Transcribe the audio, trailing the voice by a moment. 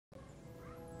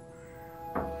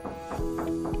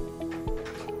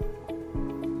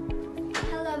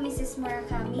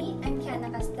Murakami. I'm Kiana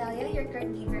Castelio, your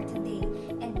caregiver today,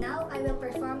 and now I will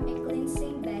perform a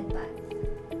cleansing bed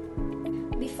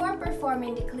bath. Before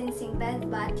performing the cleansing bed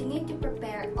bath, you need to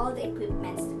prepare all the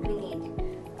equipments that we need.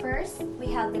 First, we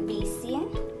have the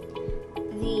basin,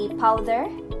 the powder,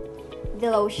 the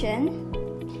lotion,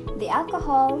 the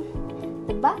alcohol,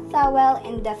 the bath towel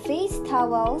and the face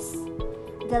towels,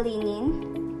 the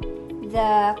linen,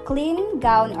 the clean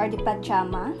gown or the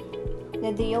pajama,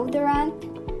 the deodorant,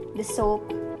 the soap,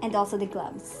 and also the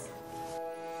gloves.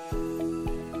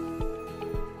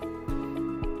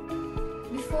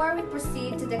 Before we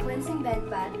proceed to the cleansing bed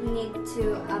bath, we need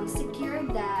to secure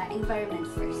the environment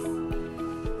first.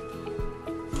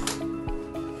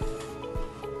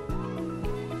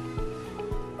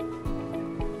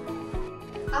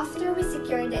 After we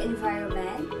secure the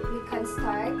environment, we can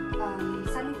start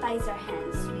sanitize our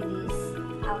hands with this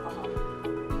alcohol.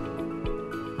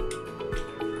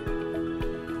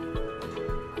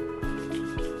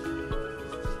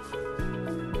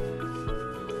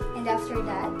 And after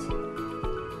that,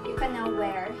 you can now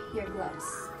wear your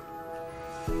gloves.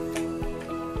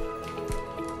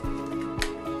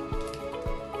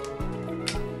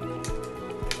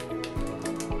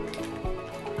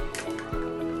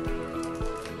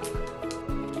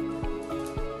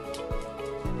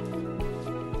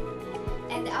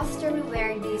 And after we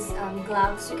wear these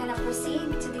gloves, we can now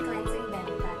proceed to the cleansing bed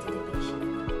bath to the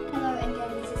patient. Hello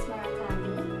again, this is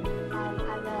Murakami. I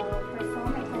will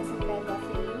perform a cleansing bed bath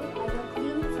for you. I will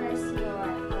clean first your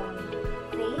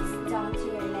face down to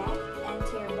your neck and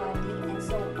to your body and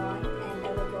so on, and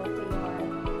I will go to your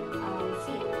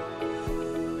feet.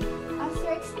 After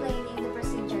explaining the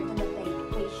procedure to the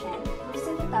patient,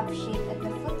 loosen the top sheet at the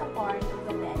foot part of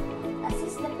the bed.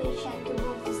 Assist the patient to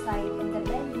move to side of the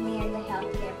bed near the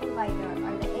healthcare provider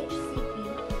or the HCP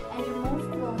and remove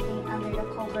clothing under the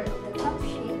cover of the top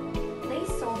sheet.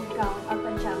 Place soap, gown, or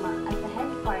pajama at the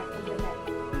head part of the bed.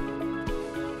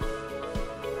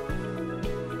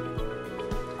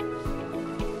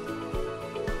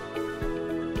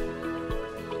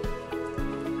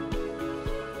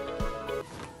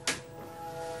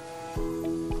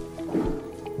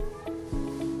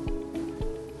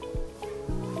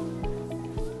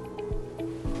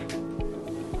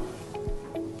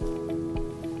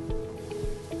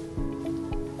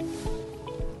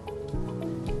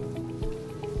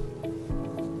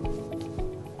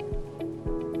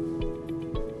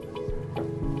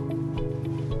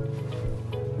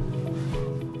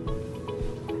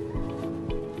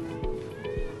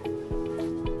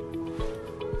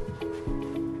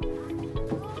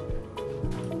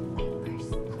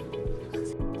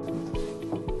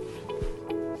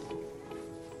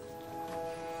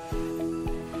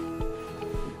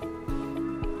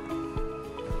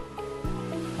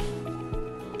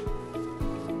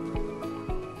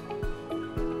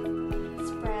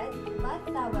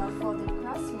 Towel folded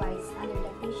crosswise under the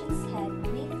patient's head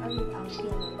with or without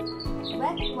pillow.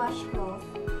 Wet washcloth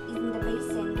in the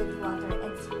basin with water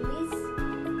and squeeze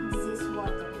this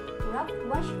water. Wrap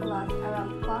washcloth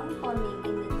around palm forming a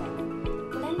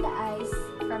mitten. Clean the eyes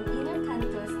from inner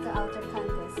canthus to outer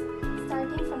canthus,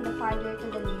 starting from the farther to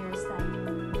the nearer side.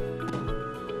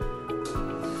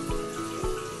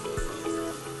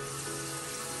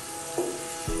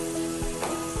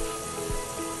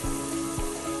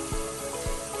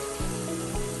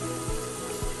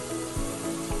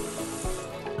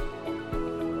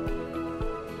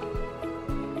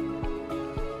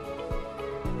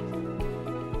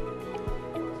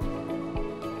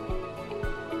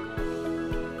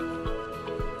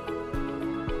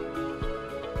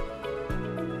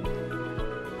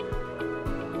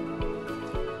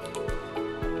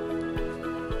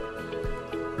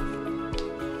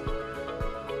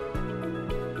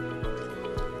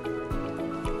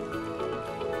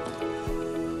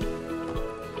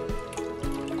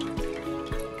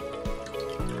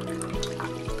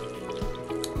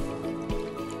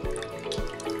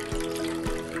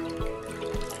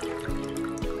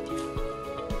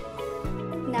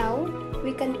 Now,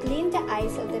 we can clean the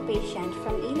eyes of the patient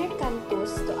from inner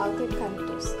canthus to outer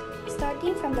canthus,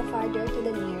 starting from the farther to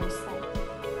the nearer side.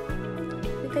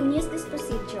 We can use this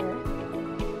procedure.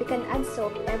 We can add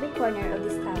soap every corner of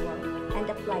this towel and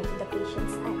apply to the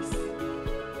patient's eyes.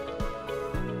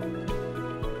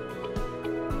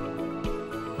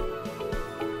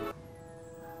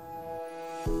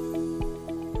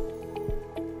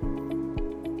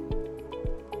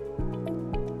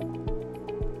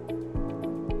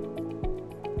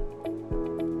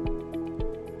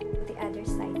 Other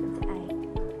side of the eye.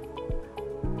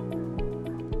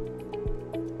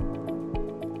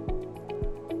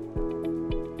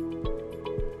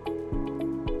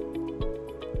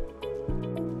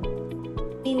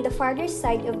 clean the farther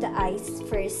side of the eyes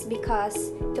first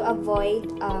because to avoid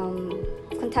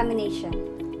contamination.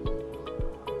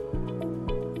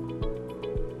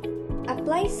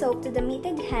 Apply soap to the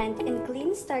mitted hand and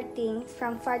clean starting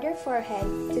from farther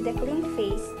forehead to the clean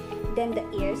face, then the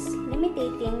ears,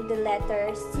 limiting the letter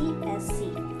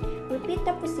CSC. Repeat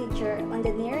the procedure on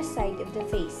the near side of the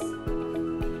face.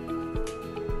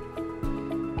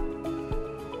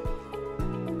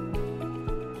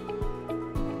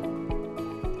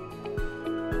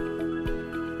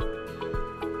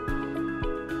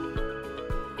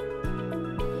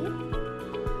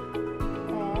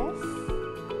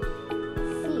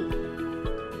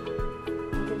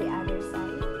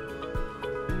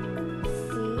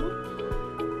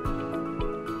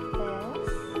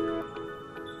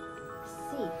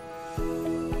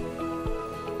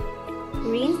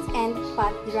 Rinse and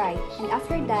pat dry, and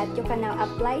after that, you can now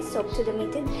apply soap to the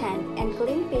mitted hand and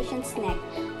clean patient's neck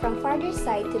from farther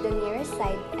side to the nearest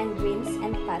side and rinse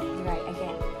and pat dry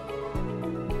again.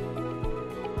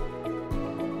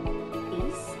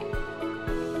 Peace.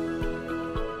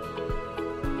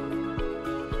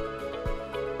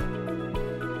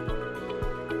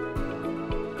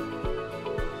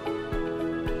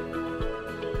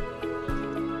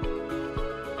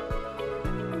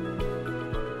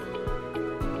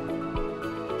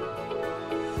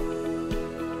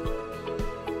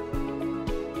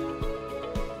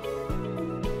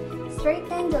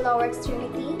 Straighten the lower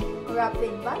extremity, wrap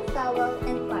with bath towel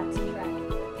and pat dry.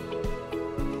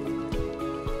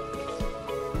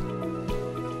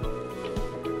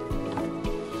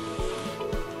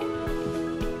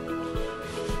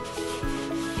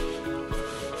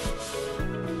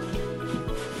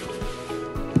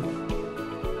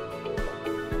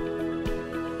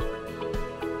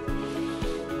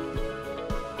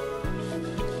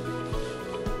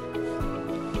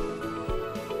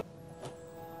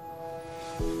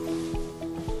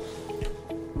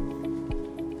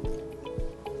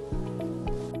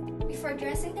 Before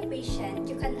dressing the patient,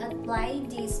 you can apply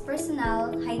this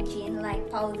personal hygiene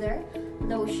like powder,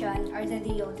 lotion, or the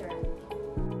deodorant.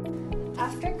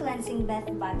 After cleansing bath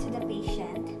to the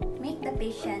patient, make the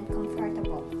patient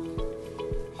comfortable.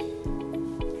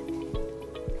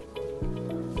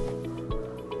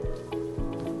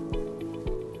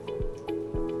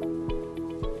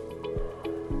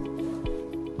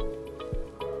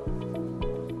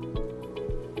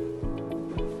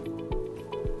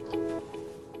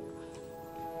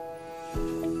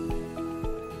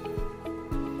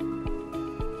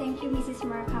 Thank you, Mrs.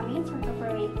 Murakami, for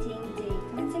operating the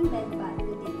cleansing bed bath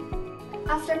today.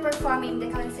 After performing the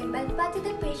cleansing bed bath to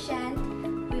the patient,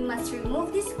 we must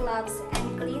remove these gloves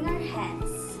and clean our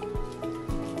hands.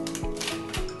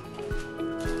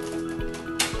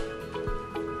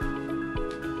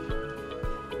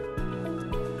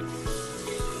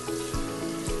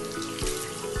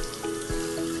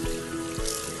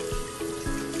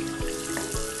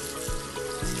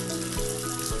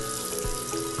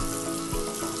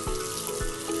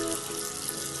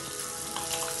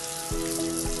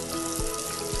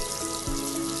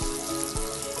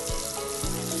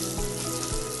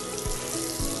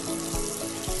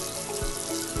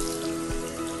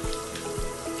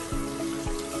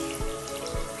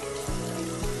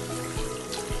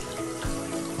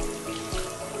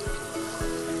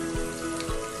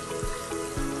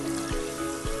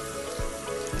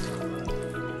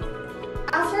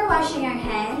 After washing our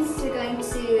hands, we're going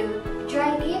to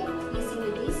dry it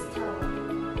using this towel.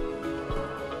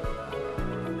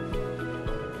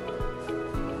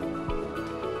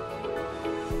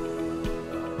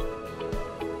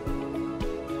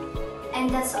 And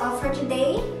that's all for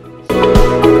today.